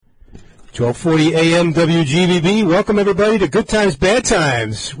1240 AM WGBB. Welcome, everybody, to Good Times, Bad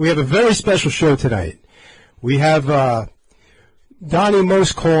Times. We have a very special show tonight. We have Donnie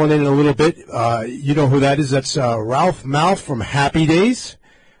Most calling in a little bit. You know who that is. That's Ralph Malph from Happy Days.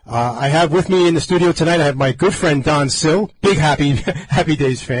 I have with me in the studio tonight, I have my good friend Don Sill, big Happy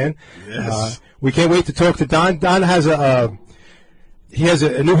Days fan. Yes. We can't wait to talk to Don. Don has a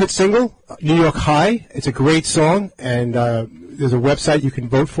new hit single, New York High. It's a great song, and there's a website you can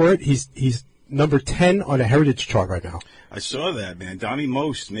vote for it. He's number 10 on the Heritage chart right now. I saw that, man. Donnie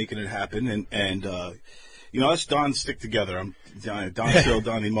Most making it happen, and you know, us Don stick together. I'm Don Sill,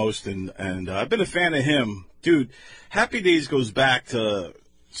 Donnie Most, and I've been a fan of him. Dude, Happy Days goes back to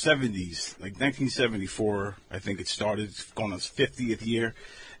 70s, like 1974, I think it started. It's going on its 50th year.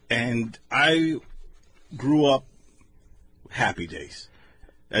 And I grew up Happy Days,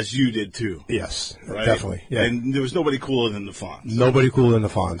 as you did too. Yes, right? Definitely. Yeah. And there was nobody cooler than the Fonz. Nobody cooler than the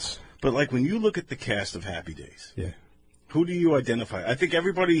Fonz. But like when you look at the cast of Happy Days, yeah, who do you identify? I think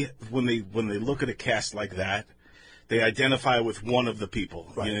everybody, when they look at a cast like that, they identify with one of the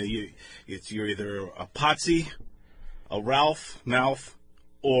people. Right. You know, you're either a Potsy, a Ralph Malph,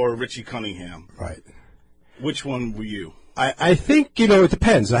 or Richie Cunningham. Right. Which one were you? I think, you know, it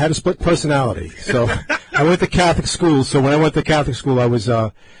depends. I had a split personality. So I went to Catholic school. So when I went to Catholic school, I was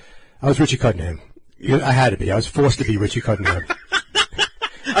Richie Cunningham. I had to be. I was forced to be Richie Cunningham.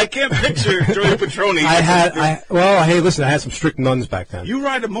 I can't picture Joey Petroni. Hey, listen, I had some strict nuns back then. You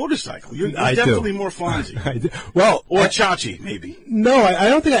ride a motorcycle. You're I definitely do. more Fonzie. I do. Well, or Chachi, maybe. No, I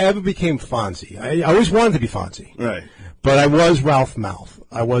don't think I ever became Fonzie. I always wanted to be Fonzie. Right. But I was Ralph Malph.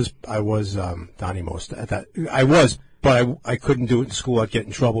 I was Donnie Most at that. I was, but I couldn't do it in school. I'd get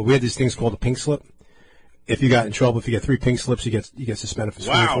in trouble. We had these things called a pink slip. If you got in trouble, if you get 3 pink slips, you get suspended for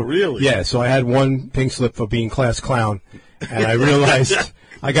school. Wow, really? Yeah. So I had 1 pink slip for being class clown, and I realized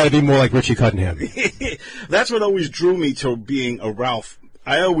I got to be more like Richie Cunningham. That's what always drew me to being a Ralph.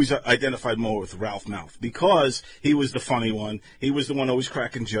 I always identified more with Ralph Malph because he was the funny one. He was the one always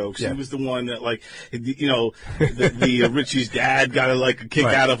cracking jokes. Yeah. He was the one that, like, you know, the Richie's dad got a kick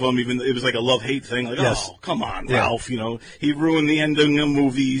out of him. Even it was like a love-hate thing. Like, oh, come on, Ralph. You know, he ruined the ending of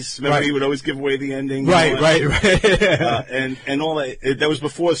movies. Remember, he would always give away the ending. Right. And all that. That was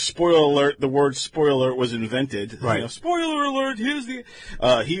before spoiler alert. The word spoiler alert was invented. Right. You know, spoiler alert. Here's the.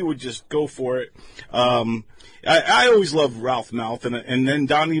 He would just go for it. I always loved Ralph Malph, and then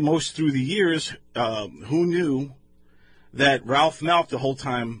Donnie Most through the years. Who knew that Ralph Malph the whole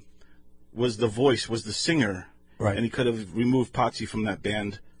time was the voice, was the singer, right? And he could have removed Potsy from that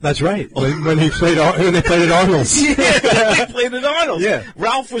band. That's right. When they played at Arnold's. Yeah, they played at Arnold's. Yeah.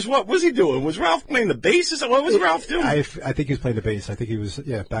 Ralph was what was he doing? Was Ralph playing the bass? What was Ralph doing? I think he was playing the bass. I think he was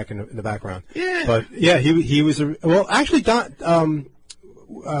back in the background. Yeah. But yeah, he was actually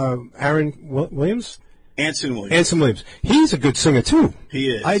Aaron Williams. Anson Williams. He's a good singer too.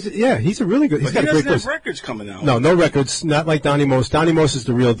 He is. He's a really good. But he's got he a great doesn't voice. have records coming out. No records. Not like Donnie Most. Donnie Most is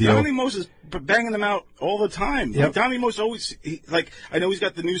the real deal. Donnie Most is banging them out all the time. Yep. Like Donnie Most always I know he's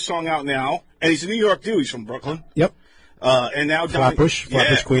got the new song out now, and he's a New York dude. He's from Brooklyn. Yep. And now Flatbush,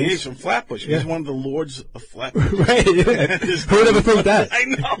 Queens. He's from Flatbush. Yeah. He's one of the lords of Flatbush. Right. Yeah. Who would ever thought that? I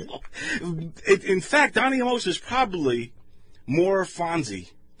know. In fact, Donnie Most is probably more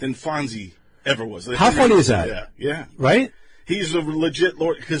Fonzie than Fonzie ever was. How funny is that? Yeah. Right? He's a legit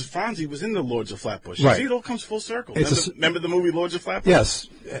lord, because Fonzie was in the Lords of Flatbush. Right. See, it all comes full circle. It's Remember the movie Lords of Flatbush? Yes.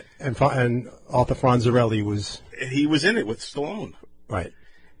 And Arthur Franzarelli was... He was in it with Stallone. Right.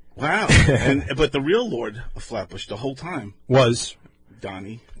 Wow. But the real Lord of Flatbush the whole time was...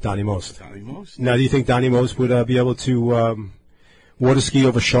 Donnie Most. Donnie Most. Now, do you think Donnie Most would be able to water ski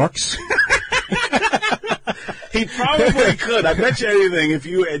over sharks? He probably could. I bet you anything, if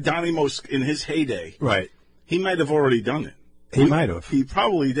you had Donnie Most in his heyday, right, he might have already done it. He might have. He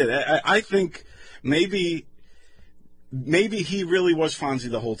probably did. I think maybe he really was Fonzie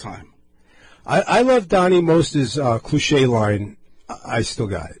the whole time. I love Donnie Most's cliche line, I still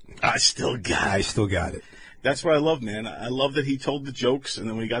got it. I still got it. That's what I love, man. I love that he told the jokes, and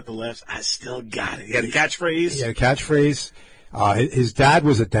then we got the laughs. I still got it. He had a catchphrase. Yeah, a catchphrase. His dad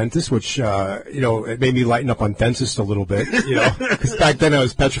was a dentist, which, it made me lighten up on dentists a little bit, because back then I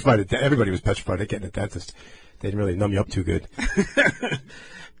was petrified. Everybody was petrified of getting a dentist. They didn't really numb you up too good.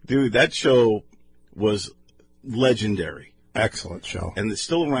 Dude, that show was legendary. Excellent show. And it's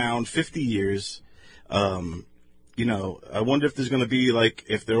still around 50 years. I wonder if there's going to be,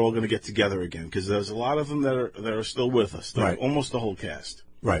 if they're all going to get together again, because there's a lot of them that are still with us. Right. Almost the whole cast.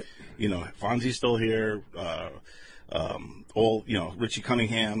 Right. Fonzie's still here. Richie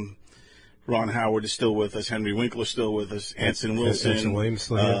Cunningham, Ron Howard is still with us. Henry Winkler's still with us. Anson Wilson. Anson Williams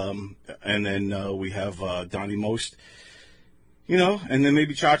still here. and then we have Donnie Most, and then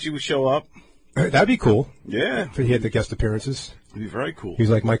maybe Chachi would show up. That'd be cool. Yeah. If he had the guest appearances. It'd be very cool. He's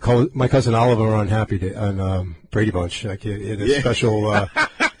like my cousin Oliver on Happy Day, on Brady Bunch. Like he had a special.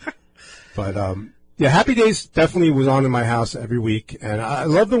 Yeah, Happy Days definitely was on in my house every week, and I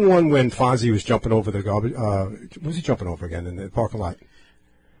love the one when Fonzie was jumping over the garbage. What was he jumping over again in the parking lot?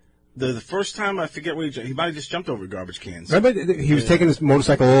 The first time, I forget what he might have just jumped over garbage cans. Remember, he was taking his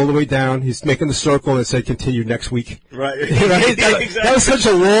motorcycle all the way down. He's making the circle and it said "Continue next week." Right. Right? Exactly. That was such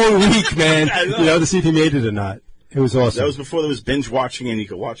a long week, man. To see if he made it or not. It was awesome. That was before there was binge watching, and you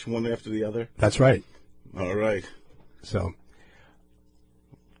could watch one after the other. That's right. All right. So.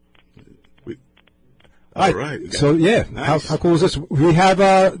 All right. So, yeah. Nice. How cool is this? We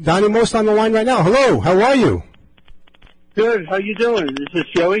have Donnie Most on the line right now. Hello. How are you? Good. How you doing? This is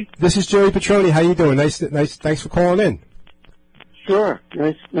Joey. This is Joey Petroni. How you doing? Nice. Thanks for calling in. Sure.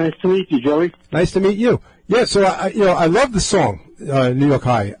 Nice to meet you, Joey. Nice to meet you. Yeah. So I love the song New York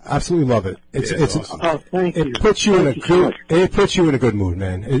High. Absolutely love it. It's awesome. Oh, thank you. It puts you Thank you so much. It puts you in a good mood,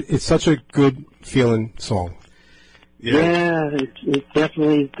 man. It's such a good feeling song. Yeah, it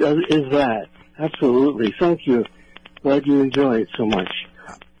definitely is that. Absolutely. Thank you. Glad you enjoy it so much.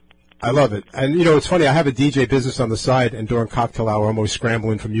 I love it. And, it's funny. I have a DJ business on the side, and during cocktail hour, I'm always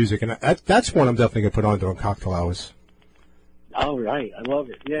scrambling for music. And that's one I'm definitely going to put on during cocktail hours. All right. I love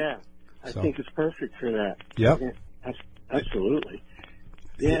it. Yeah. I think it's perfect for that. Yep. Yeah, absolutely.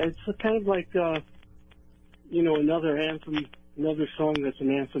 Yeah, it's kind of like, another anthem, another song that's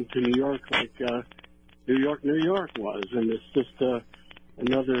an anthem to New York, like New York was. And it's just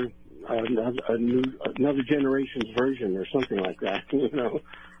another generation's version or something like that,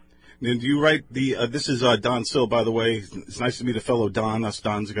 And do you write this is Don Sill, by the way. It's nice to meet a fellow Don. Us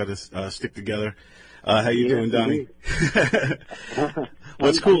Dons got to stick together. How you doing, Donnie?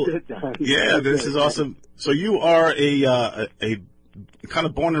 What's cool? Good, Don. Yeah, this is awesome. So you are a kind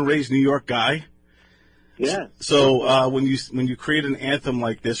of born and raised New York guy. Yeah. So when you create an anthem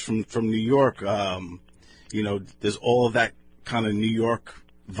like this from New York, there's all of that kind of New York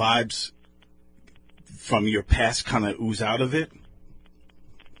vibes from your past kind of ooze out of it.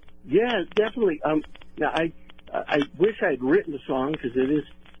 Yeah, definitely. Now I wish I'd written the song because it is,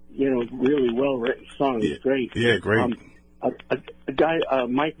 really well written song. It's great. Yeah, great. A guy,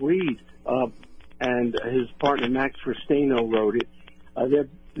 Mike Reed, and his partner Max Restano wrote it.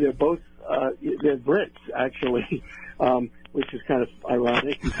 They're both they're Brits actually, which is kind of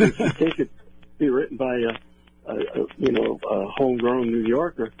ironic. You think it'd be written by a homegrown New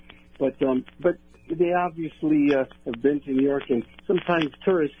Yorker, but they obviously have been to New York, and sometimes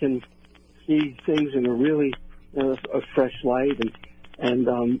tourists can see things in a really a fresh light, and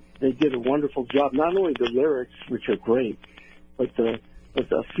they did a wonderful job. Not only the lyrics, which are great, but the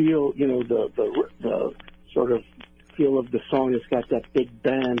feel, the sort of feel of the song. It's got that big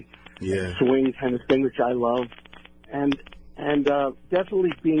band swing kind of thing, which I love, and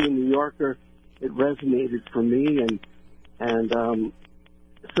definitely being a New Yorker, it resonated for me, and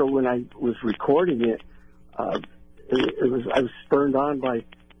so when I was recording it, I was spurred on by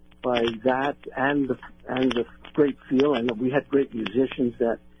that and the great feel, and we had great musicians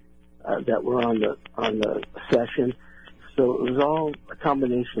that were on the session. So it was all a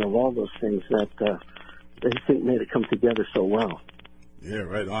combination of all those things that I think made it come together so well. Yeah,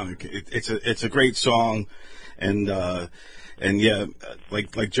 right on. It's a great song, and yeah,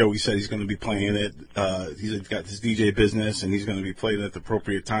 like Joey said, he's going to be playing it. He's got this DJ business, and he's going to be playing it at the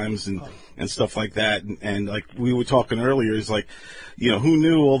appropriate times and stuff like that. And like we were talking earlier, is like, who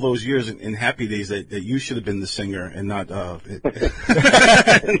knew all those years in Happy Days that you should have been the singer and not.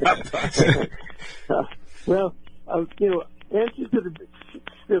 Well, Nancy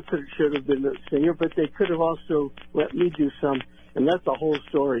should have been the singer, but they could have also let me do some, and that's the whole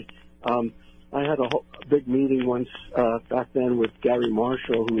story. I had a big meeting once back then with Gary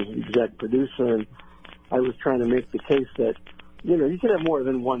Marshall, who was the exec producer, and I was trying to make the case that, you could have more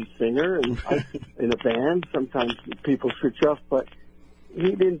than one singer in a band. Sometimes people switch off, but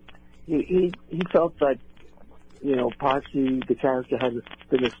he didn't. He felt that, Potsy, the character, had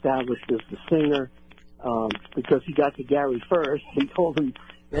been established as the singer because he got to Gary first and told him,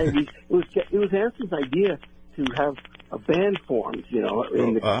 hey, it was Anson's idea to have a band formed, in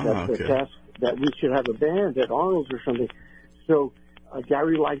the cast, that we should have a band at Arnold's or something. So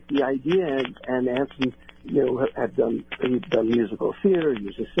Gary liked the idea, and Anson, he'd done musical theater. He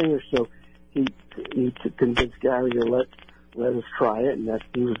was a singer, so he convinced Gary to let us try it, and that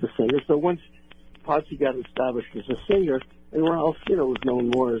he was the singer. So once Potsy got established as a singer, and Ralph, was known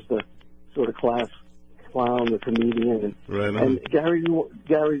more as the sort of class clown, the comedian, and Gary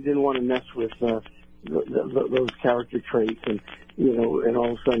didn't want to mess with those character traits, and and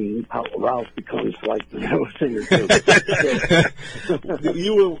all of a sudden Ralph becomes like a singer too.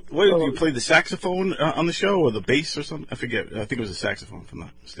 You played the saxophone on the show, or the bass, or something? I forget. I think it was a saxophone, if I'm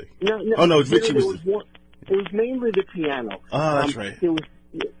not mistaken. No, Richie was. It was mainly the piano. Oh, that's right. It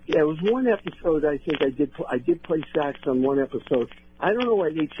was one episode. I think I did play sax on one episode. I don't know why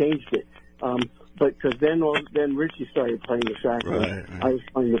they changed it, but because then Richie started playing the saxophone. Right. I was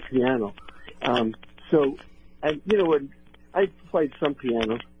playing the piano. So, I played some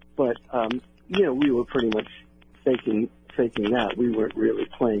piano, but we were pretty much faking that. We weren't really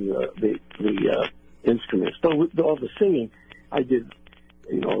playing the instruments. But with all the singing, I did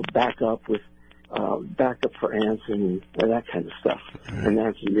backup for Anson and that kind of stuff. Mm-hmm. And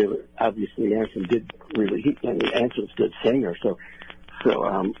Anson did really. Anson's a good singer, so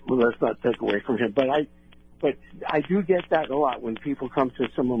let's not take away from him. But I do get that a lot when people come to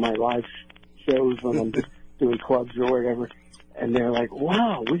some of my live shows when I'm just doing clubs or whatever, and they're like,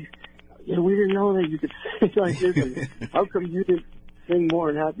 "Wow, we didn't know that you could sing like this. And how come you didn't sing more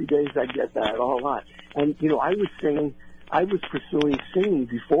in Happy Days?" I get that a lot. And I was pursuing singing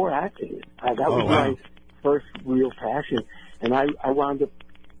before acting. That was my first real passion, and I wound up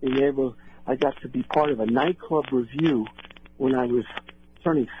I got to be part of a nightclub review when I was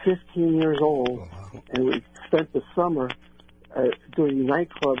turning 15 years old, and we spent the summer doing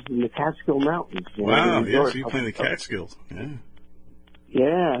nightclubs in the Catskill Mountains. Wow, yeah, so you're playing the Catskills. Yeah.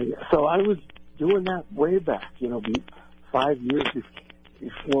 Yeah, so I was doing that way back, 5 years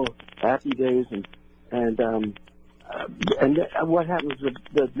before Happy Days, and what happened was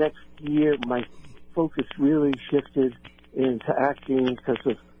the next year, my focus really shifted into acting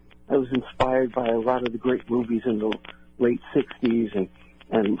because I was inspired by a lot of the great movies in the late 60s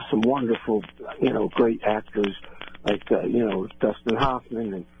and some wonderful, great actors like, Dustin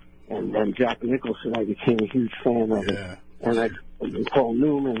Hoffman and Jack Nicholson. I became a huge fan of it. And Paul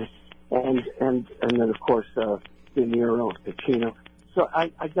Newman and then, of course, De Niro and Pacino. So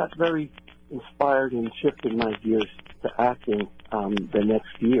I got very inspired and shifted my gears to acting the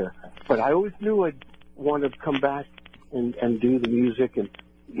next year. But I always knew I'd want to come back and do the music and,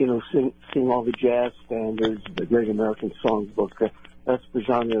 sing all the jazz standards, the Great American Songbook. That's the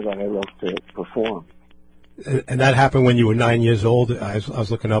genre that I love to perform. And that happened when you were 9 years old. I was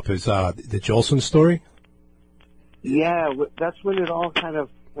looking up his the Jolson story. Yeah, that's when it all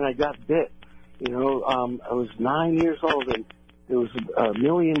when I got bit. I was 9 years old, and there was a $1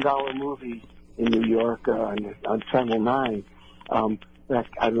 million movie in New York on Channel 9. That,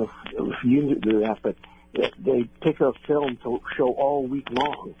 I don't know if you knew that, but they pick a film to show all week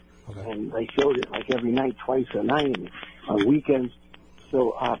long. Okay. And they showed it like every night, twice a night, on weekends.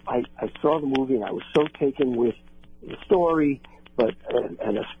 So I saw the movie, and I was so taken with the story,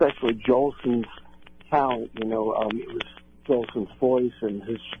 and especially Jolson's talent. It was Jolson's voice and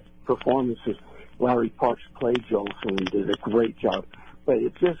his performances. Larry Parks played Jolson and did a great job. But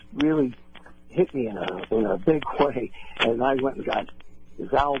it just really hit me in a big way. And I went and got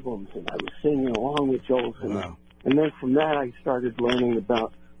his albums, and I was singing along with Jolson. Wow. And then from that, I started learning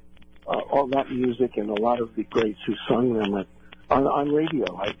about all that music and a lot of the greats who sung them on radio.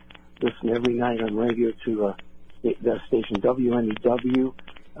 I listen every night on radio to the station WNEW.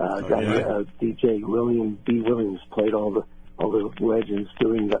 DJ William B. Williams played all the legends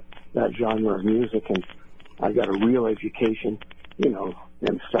doing that genre of music, and I got a real education,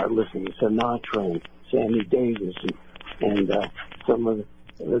 and started listening to Sinatra and Sammy Davis and some of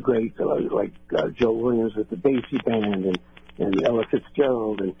the great like Joe Williams with the Basie Band and Ella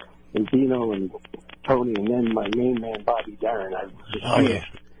Fitzgerald and Dino and Tony, and then my main man Bobby Darin.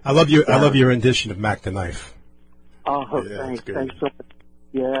 I love your rendition of Mac the Knife. Oh, yeah, thanks so much.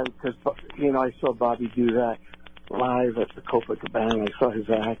 Yeah, because I saw Bobby do that live at the Copacabana. I saw his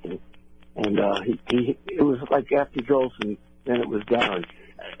act, and it was like after Jolson, then it was Gary,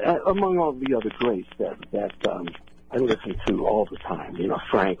 among all the other greats that I listen to all the time.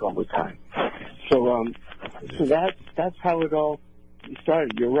 Frank all the time. So that's how it all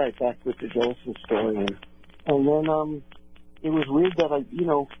started. You're right, back with the Jolson story, and then it was weird that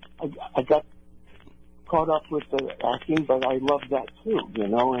I got caught up with the acting, but I loved that too,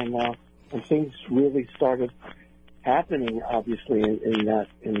 and things really started happening, obviously, in that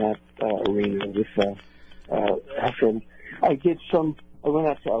arena. With after I went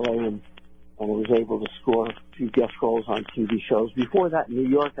out to LA and was able to score a few guest roles on TV shows. Before that, in New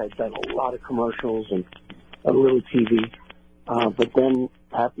York, I'd done a lot of commercials and a little TV. But then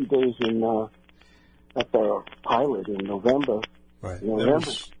Happy Days at the pilot in November. Right.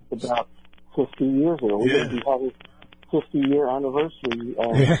 November, about 50 years ago. We're going to be having 50-year anniversary.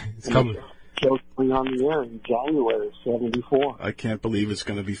 Yeah, it's coming. Show going on the air in January of '74. I can't believe it's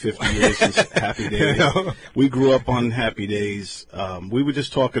going to be 50 years since Happy Days. We grew up on Happy Days. We were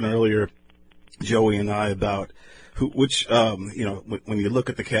just talking earlier, Joey and I, about which when you look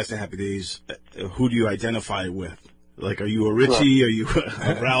at the cast of Happy Days, who do you identify with? Like, are you a Richie? Right. Are you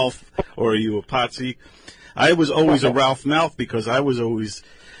a Ralph? Or are you a Potsy? I was always a Ralph Malph because I was always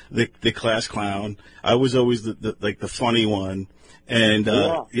the class clown. I was always the funny one. And,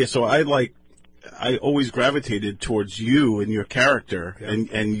 so I always gravitated towards you and your character. Yeah.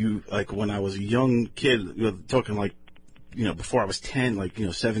 And you, like, when I was a young kid, talking like, before I was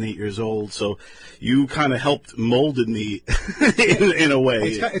 10, 7, 8 years old. So you kind of helped molded me in a way.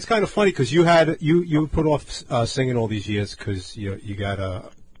 It's kind of funny because you put off singing all these years because you got a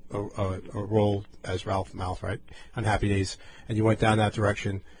role as Ralph Malph, right, on Happy Days, and you went down that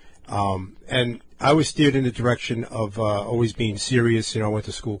direction. And I was steered in the direction of always being serious. I went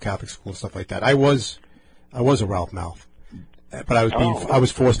to school, Catholic school, and stuff like that. I was a Ralph Malph, but I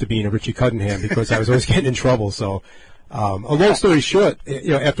was forced to be in a Richie Cunningham because I was always getting in trouble. So, a long story short,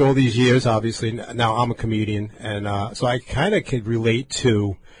 after all these years, obviously now I'm a comedian, and so I kind of could relate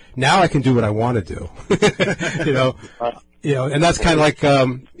to. Now I can do what I want to do, and that's kind of like,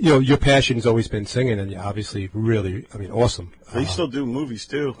 your passion has always been singing, and you're obviously really, awesome. You still do movies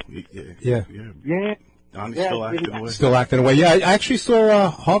too. Yeah. Donnie's still acting away. Still acting away. Yeah, I actually saw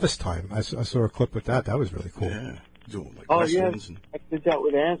Harvest Time. I saw a clip with that. That was really cool. Yeah. Doing I did that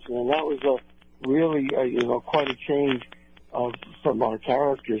with Anson, and that was really, quite a change from our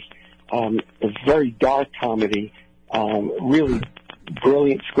characters. A very dark comedy, really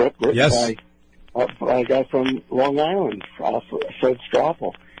brilliant script written by a guy from Long Island, Fred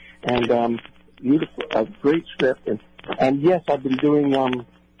Straffel, and beautiful, great script. And yes, I've been doing the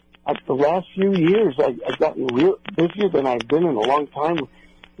last few years. I've gotten real busier than I've been in a long time.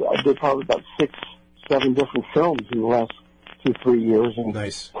 I did probably about 6, 7 different films in the last 2-3 years, and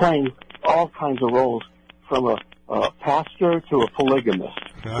playing all kinds of roles, from a pastor to a polygamist,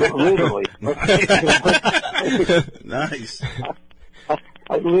 literally. Nice.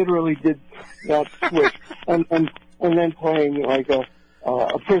 I literally did that switch, and then playing like a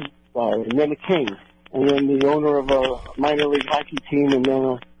prison guard, and then a king, and then the owner of a minor league hockey team, and then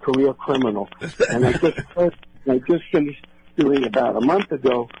a career criminal. And I just finished doing about a month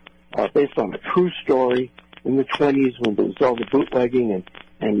ago, based on a true story in the 20s when there was all the bootlegging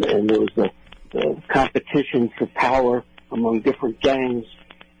and there was the competition for power among different gangs,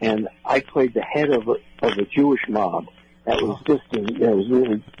 and I played the head of a Jewish mob. That was just, it was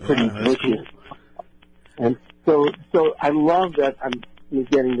really pretty vicious. And so I love that I'm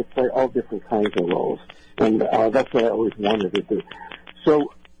getting to play all different kinds of roles, and that's what I always wanted to do.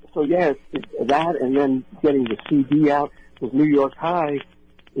 So yeah, it's that, and then getting the CD out, because New York High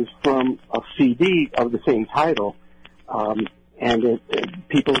is from a CD of the same title, and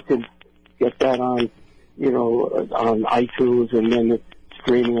people can get that on, on iTunes, and then it's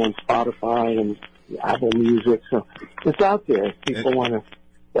streaming on Spotify and Apple Music. So it's out there if people want to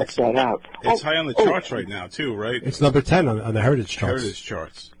check that out. It's high on the charts right now, too, right? It's number 10 on the Heritage charts. Heritage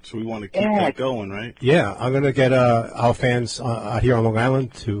charts. So we want to keep that going, right? Yeah, I'm going to get our fans out here on Long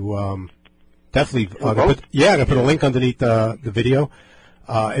Island to definitely. I'm going to put a link underneath the video.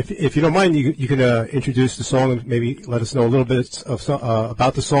 If you don't mind, you can introduce the song and maybe let us know a little bit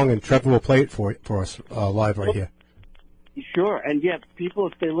about the song, and Trevor will play it for us live right here. Sure, and yeah, people,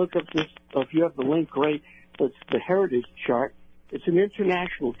 if they look up this, if you have the link, great. It's the Heritage chart. It's an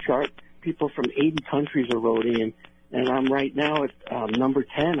international chart. People from 80 countries are voting, and I'm right now at number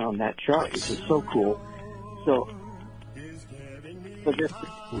 10 on that chart, which is so cool. So this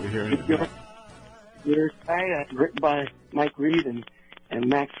we're hearing it. Written by Mike Reed and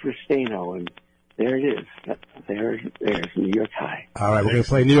Max Rustano, and there it is. There's New York High. All right, we're going to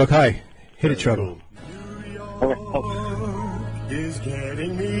play New York High. Hit it, Trevor. Is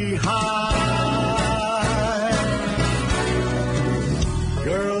getting me high.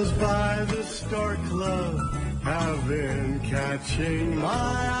 Girls by the Star Club have been catching my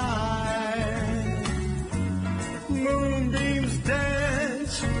eye. Moonbeams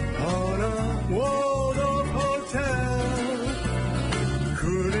dance on a Waldorf hotel.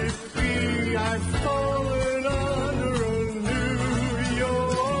 Could it be I've fallen under a New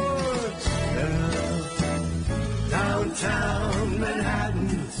York spell? Downtown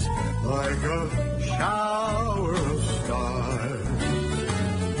Manhattan's like a shower of stars,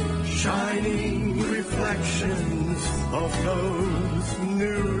 shining reflections of those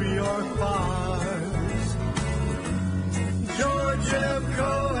New York bars. George F.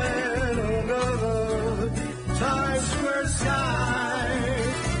 Cohen,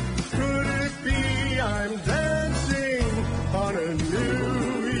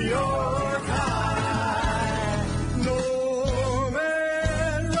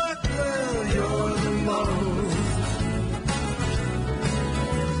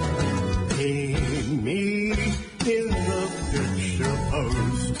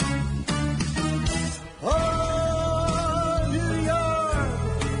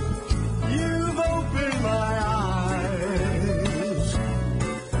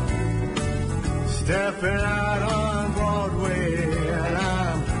 stepping out on Broadway, and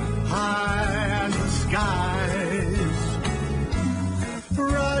I'm high in the skies.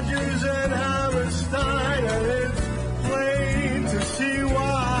 Rogers and Hammerstein, and it's plain to see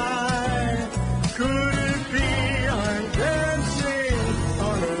why. Could it be I'm dancing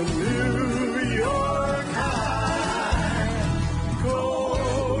on a New York high?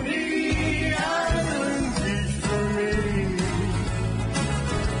 Coney Island Beach for me.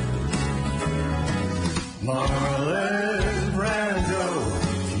 Marlon Brando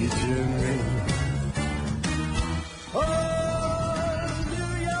teaching me. Oh,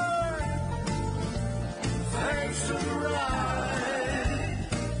 New York, thanks for the ride.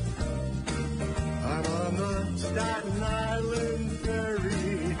 I'm on the Staten Island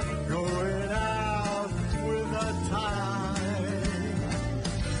ferry, going out with the tide.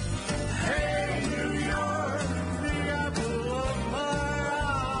 Hey, New York, the apple of my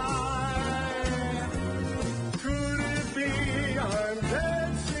eye. Could it be I'm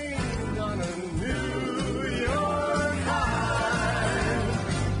dancing on a New York high?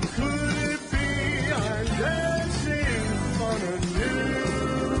 Could it be I'm dancing on a New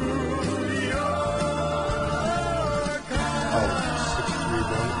York high? Oh, 63,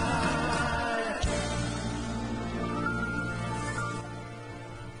 bro.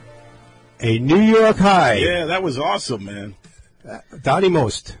 A New York high. Yeah, that was awesome, man. Donnie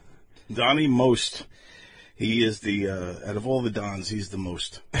Most. Donnie Most. He is the out of all the Dons, he's the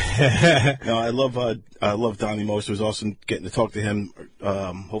most. No, I love Donnie Most. It was awesome getting to talk to him.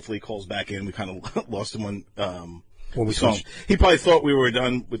 Hopefully he calls back in. We kind of lost him when we saw him. switched. He probably thought we were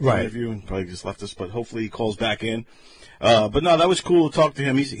done with the Right. interview and probably just left us. But hopefully he calls back in. But no, that was cool to talk to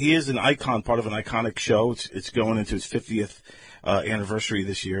him. He is an icon, part of an iconic show. It's going into its 50th anniversary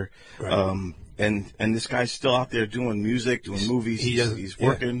this year. Right. And this guy's still out there doing music, doing movies. He's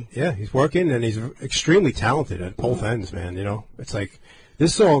working. Yeah, he's working, and he's extremely talented at both ends, man. You know, it's like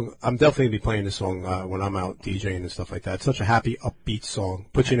this song. I'm definitely gonna be playing this song when I'm out DJing and stuff like that. It's such a happy, upbeat song.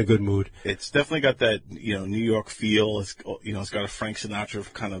 Puts you in a good mood. It's definitely got that New York feel. It's it's got a Frank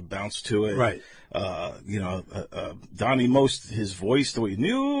Sinatra kind of bounce to it. Right. Donnie Most, his voice, the way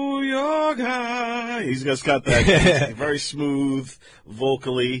New York high. He's just got that very smooth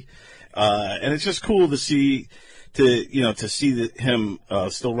vocally. And it's just cool to see, him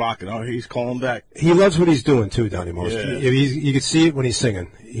still rocking. Oh, he's calling back. He loves what he's doing too, Donnie Most. Yeah. You can see it when he's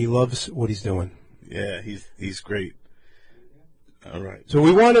singing. He loves what he's doing. Yeah, he's great. All right. So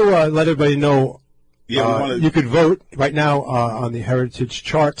we want to let everybody know. Yeah, you could vote right now on the Heritage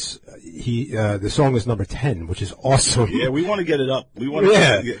charts. The song is number 10, which is awesome. Yeah, we want to get it up. We want to.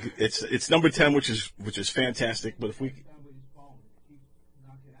 Yeah. It's number 10, which is fantastic. But if we.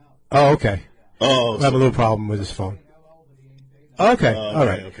 Oh, okay. Oh, I have a little problem with his phone. Okay, all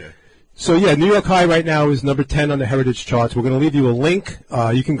right. Okay. So, yeah, New York High right now is number 10 on the Heritage charts. We're going to leave you a link.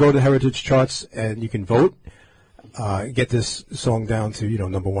 You can go to the Heritage charts and you can vote. Get this song down to,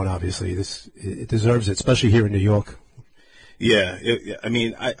 number 1, obviously. It deserves it, especially here in New York. Yeah,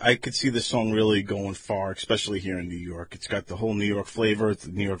 I could see this song really going far, especially here in New York. It's got the whole New York flavor,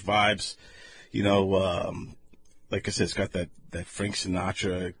 the New York vibes. Like I said, it's got that Frank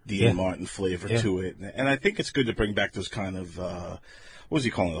Sinatra, Dean Martin flavor to it. And I think it's good to bring back those kind of, what was he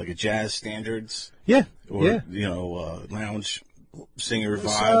calling it, like a jazz standards? Yeah. Or, lounge singer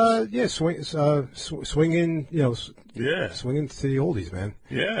vibes. Swinging, swinging to the oldies, man.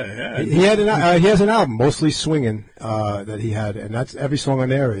 Yeah. He has an album, mostly swinging, that he had, and that's every song on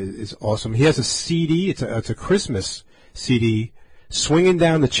there is awesome. He has a CD. It's a Christmas CD. Swinging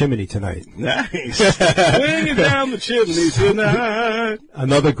down the chimney tonight. Nice. Swinging down the chimney tonight.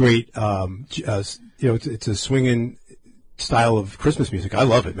 Another great, it's a swinging style of Christmas music. I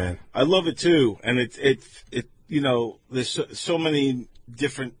love it, man. I love it too, and there's so many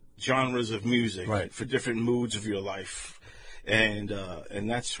different genres of music for different moods of your life. And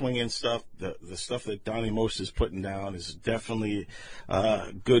that swinging stuff, the stuff that Donnie Most is putting down is definitely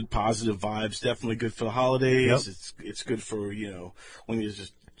good, positive vibes. Definitely good for the holidays. Yep. It's good for when you're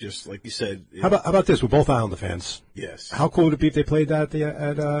just like you said. How about this? We're both Islander fans. Yes. How cool would it be if they played that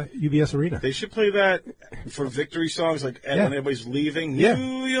at UBS Arena? They should play that for victory songs, like when everybody's leaving. Yeah.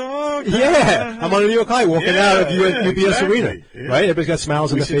 New York. Yeah, I'm on a New York High walking out of UBS exactly. Arena. Yeah. Right? Everybody's got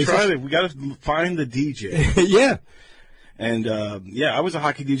smiles on their faces. We should try that. We got to find the DJ. Yeah. And, I was a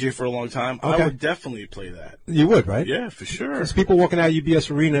hockey DJ for a long time. Okay. I would definitely play that. You would, right? Yeah, for sure. There's people walking out of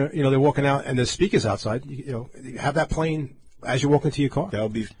UBS Arena, they're walking out and there's speakers outside. You have that playing as you walk into your car. That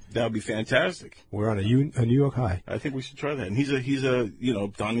would be fantastic. We're on a New York High. I think we should try that. And he's a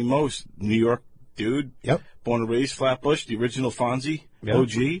Donnie Most, New York dude. Yep. Born and raised Flatbush, the original Fonzie, yep.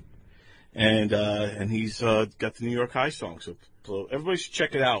 OG. and he's got the New York High song. So everybody should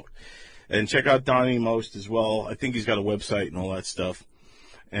check it out, and check out Donnie Most as well. I think he's got a website and all that stuff.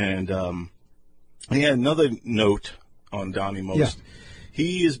 And yeah, another note on Donnie Most. Yeah.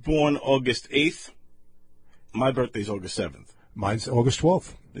 He is born August 8th. My birthday's August 7th. Mine's August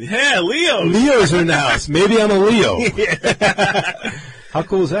 12th. Yeah, Leo. Leo's in the house. Maybe I'm a Leo. How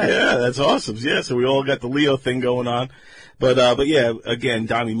cool is that? Yeah, that's awesome. Yeah, so we all got the Leo thing going on. But yeah, again,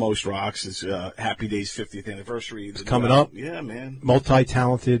 Donnie Most rocks. It's Happy Days 50th anniversary. It's coming up. Yeah, man.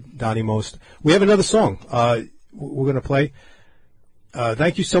 Multi-talented Donnie Most. We have another song we're going to play.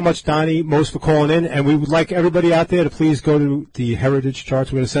 Thank you so much, Donnie Most, for calling in. And we would like everybody out there to please go to the Heritage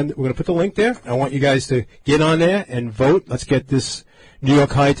Charts. We're going to put the link there. I want you guys to get on there and vote. Let's get this New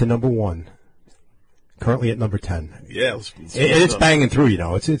York High to number 1. Currently at number 10. Yeah, it's banging through.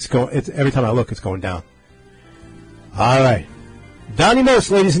 It's going. It's every time I look, it's going down. All right, Donnie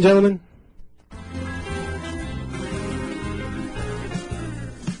Most, ladies and gentlemen.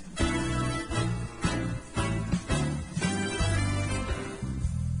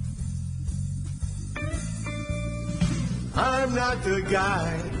 I'm not the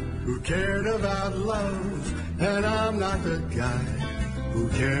guy who cared about love, and I'm not the guy who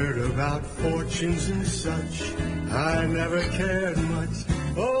cared about fortunes and such. I never cared much.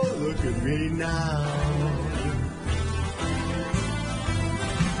 Oh, look at me now.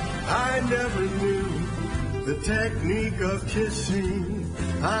 I never knew the technique of kissing.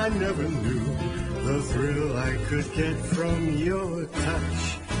 I never knew the thrill I could get from your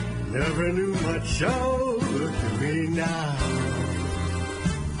touch. Never knew much. Oh, look at me now.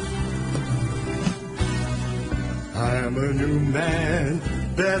 I'm a new man,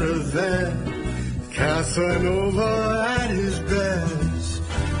 better than Casanova at his best.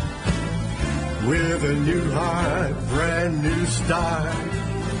 With a new heart, brand new start.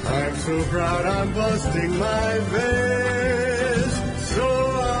 I'm so proud I'm busting my vest. So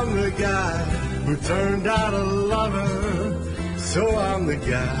I'm the guy who turned out a lover. So I'm the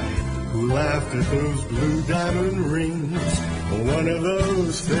guy who laughed at those blue diamond rings. One of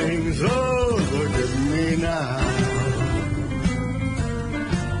those things. Oh, look at me now.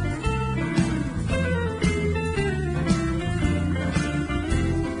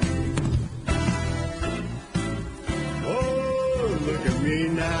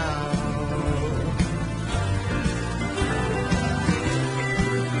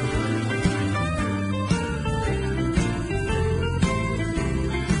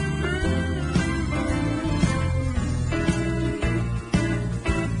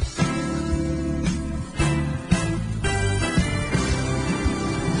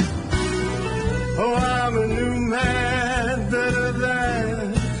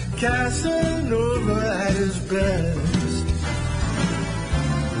 Casanova at his best.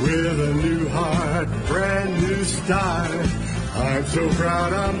 With a new heart, brand new start. I'm so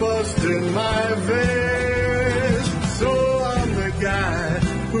proud I'm busting my vest. So I'm the guy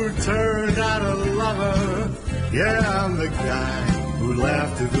who turned out a lover. Yeah, I'm the guy who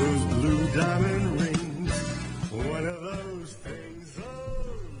laughed at those blue diamond rings. One of those things.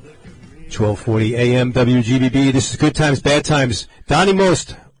 Oh, look at me. 1240 AM WGBB. This is Good Times, Bad Times. Donnie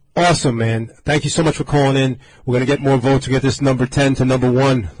Most. Awesome, man. Thank you so much for calling in. We're going to get more votes. We get this number 10 to number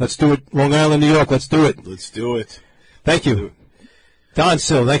 1. Let's do it. Long Island, New York. Let's do it. Let's do it. Thank you. Don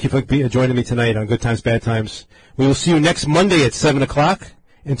Sill, thank you for joining me tonight on Good Times, Bad Times. We will see you next Monday at 7 o'clock.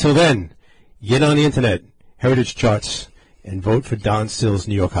 Until then, get on the Internet, Heritage Charts, and vote for Don Sill's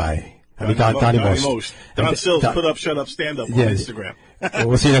New York High. Donnie Most. Don Sills, put up, shut up, stand up on Instagram.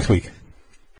 We'll see you next week.